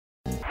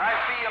I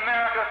see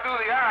America through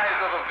the eyes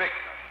of a victim.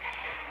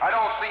 I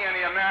don't see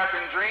any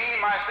American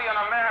dream. I see an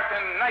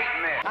American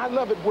nightmare. I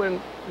love it when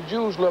the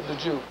Jews love the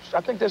Jews.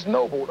 I think that's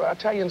noble. The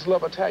Italians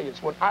love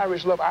Italians. When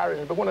Irish love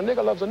Irish. But when a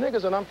nigga loves a nigga,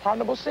 it's an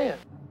unpardonable sin.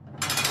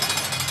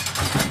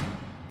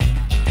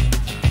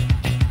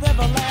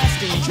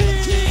 Everlasting G.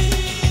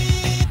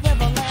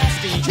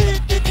 Everlasting G.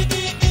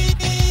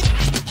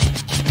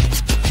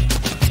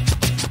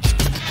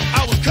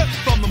 I was cut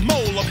from the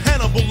mold of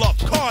Hannibal of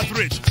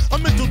Carthage. A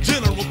mental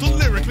general to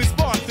lyrically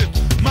Spartan.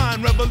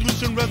 Mind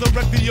revolution,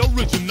 resurrect the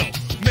original.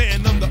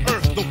 Man of the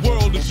earth, the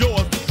world is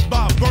yours.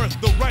 By birth,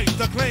 the right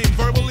to claim,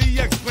 verbally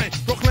explain,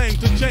 proclaim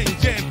to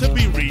change and to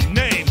be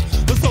renamed.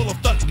 The soul of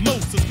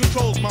Thutmosis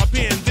controls my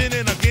pen. Then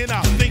and again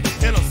I think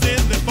and I sin,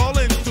 then fall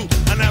into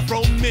an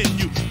Afro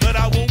menu. But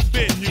I won't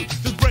bend you,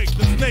 just break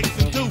the snakes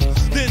in two.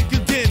 Then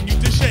continue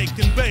to shake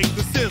and bake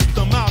the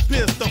system. I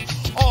pissed them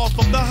off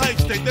of the hype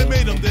state. They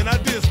made them, then I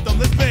dissed them.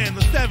 Let's ban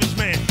the savage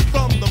man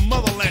from the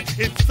motherland.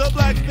 It's a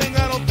black thing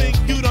I don't think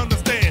you'd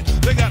understand.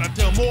 They gotta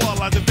tell more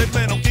lies if they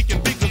plan on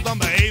kicking beat, cause I'm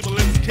the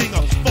ablest king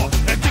of sport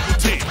and tickle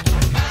team.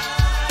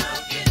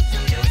 I'll get to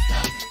your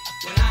stuff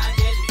when I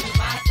get into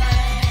my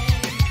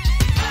thing.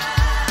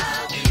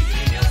 I'll get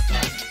to your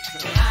stuff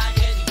when I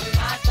get into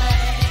my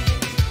thing.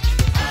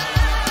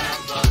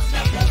 I'll go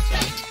step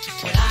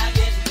when I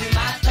get into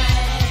my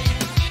thing.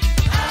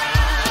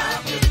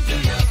 I'll get to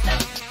your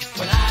stuff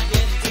when I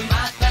get into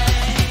my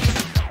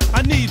thing.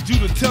 I need you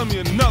to tell me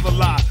another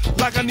lie,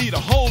 like I need a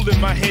hole in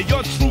my head.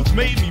 Your truth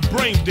made me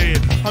brain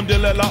dead.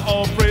 Alhamdulillah,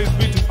 all praise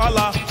be to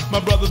Allah. My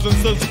brothers and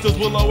sisters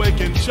will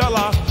awaken,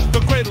 inshallah. The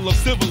cradle of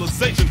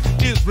civilization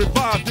is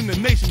revived in the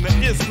nation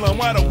of Islam,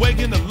 wide awake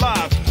and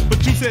alive.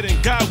 But you said in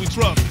God we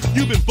trust.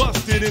 You've been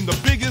busted in the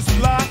biggest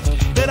lie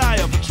that I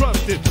ever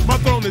trusted. My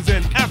throne is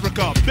in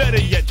Africa, better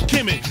yet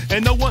Kemet,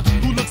 and no one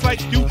who looks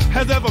like you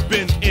has ever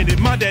been in it.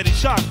 My daddy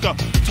Shaka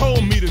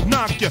told me to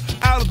knock you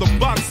out of the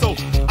box, so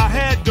I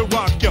had to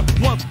rock you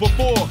once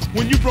before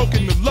when you broke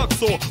into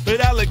Luxor. But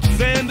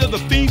Alexander the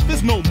thief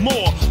is no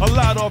more. A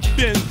lot of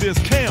in this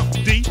camp,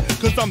 D,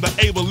 cause I'm the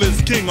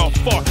ablest king of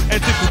far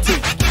antiquity.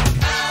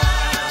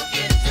 I'll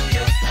get to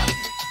your stuff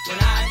when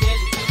I get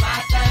into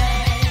my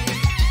thing.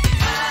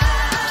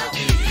 I'll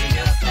get to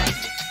your stuff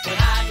when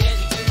I get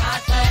into my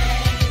thing.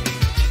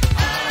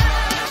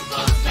 I'll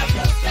go step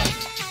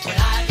when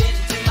I get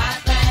into my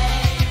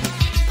thing.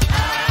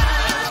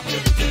 I'll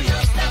get to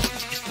your stuff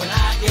when I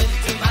get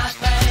into my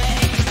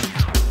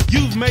thing.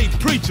 You've made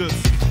preachers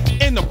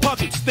in the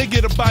pockets, they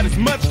get about as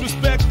much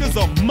respect as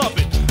a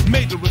Muppet.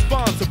 Major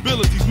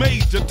responsibilities,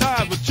 major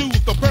ties, but choose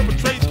to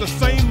perpetrate the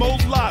same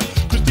old lie.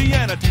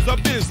 Christianity's a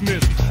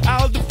business,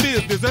 I'll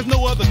defend this. There's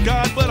no other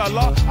God but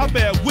Allah, I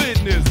bear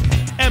witness.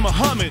 And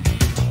Muhammad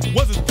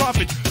was his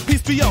prophet,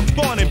 peace be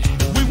upon him.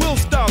 We will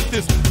stop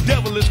this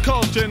devilish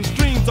culture and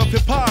streams of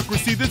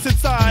hypocrisy. This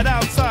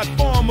inside-outside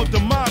form of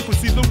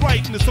democracy, the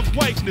rightness of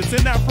whiteness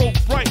and Afro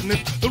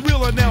brightness. The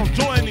real are now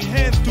joining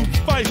hands to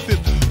fight this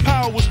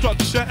power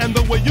structure, and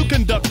the way you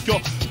conduct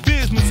your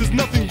business is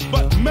nothing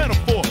but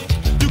metaphor.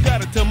 You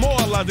gotta tell more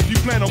lies if you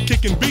plan on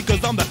kicking beat,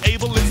 cause I'm the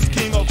ablest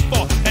king of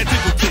fall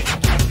antiquity.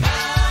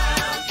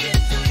 I'll get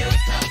to your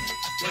stuff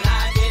when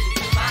I get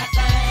into my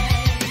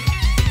thing.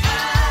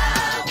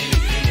 I'll get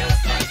to your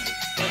stuff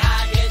when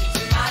I get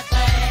into my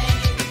thing.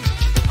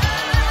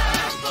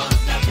 I'll go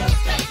step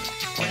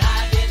when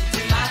I get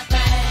into my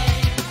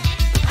thing.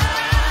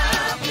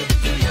 I'll get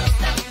to your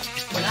stuff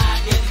when I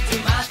get into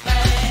my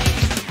thing.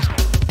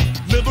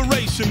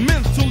 Liberation,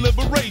 mental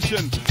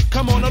liberation.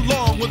 Come on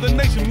along with a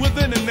nation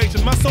within a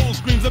nation. My soul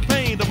screams the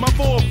pain of my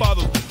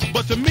forefathers,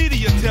 but the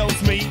media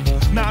tells me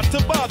not to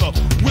bother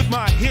with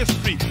my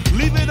history.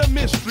 Leave it a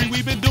mystery.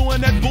 We've been doing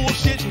that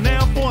bullshit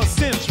now for a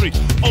century.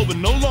 Over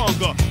no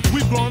longer.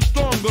 We've grown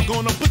stronger.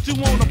 Gonna put you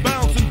on a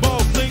bouncing ball.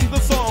 Sing the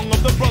song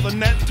of the brother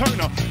Nat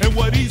Turner and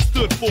what he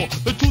stood for.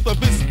 The truth of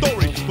his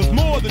story was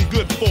more than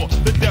good for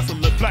the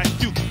desolate black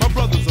youth. My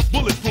brothers are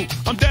bulletproof.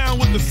 I'm down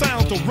with the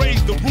sound to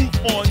raise the roof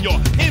on your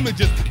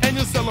images and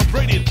your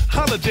celebrated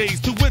holidays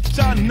to which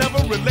I never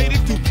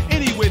related to.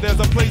 Anyway, there's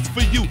a place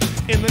for you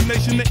in the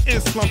nation of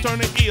Islam.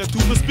 Turn an ear to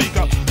the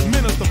speaker,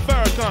 Minister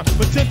Farrakhan.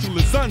 Potential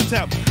is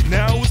untapped,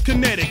 now it's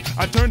kinetic.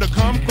 I turned a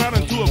calm crowd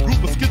into a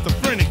group of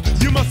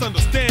schizophrenics. You must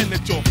understand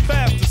that you're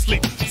fast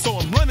asleep, so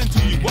I'm running to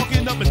you,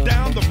 walking up and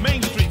down the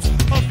main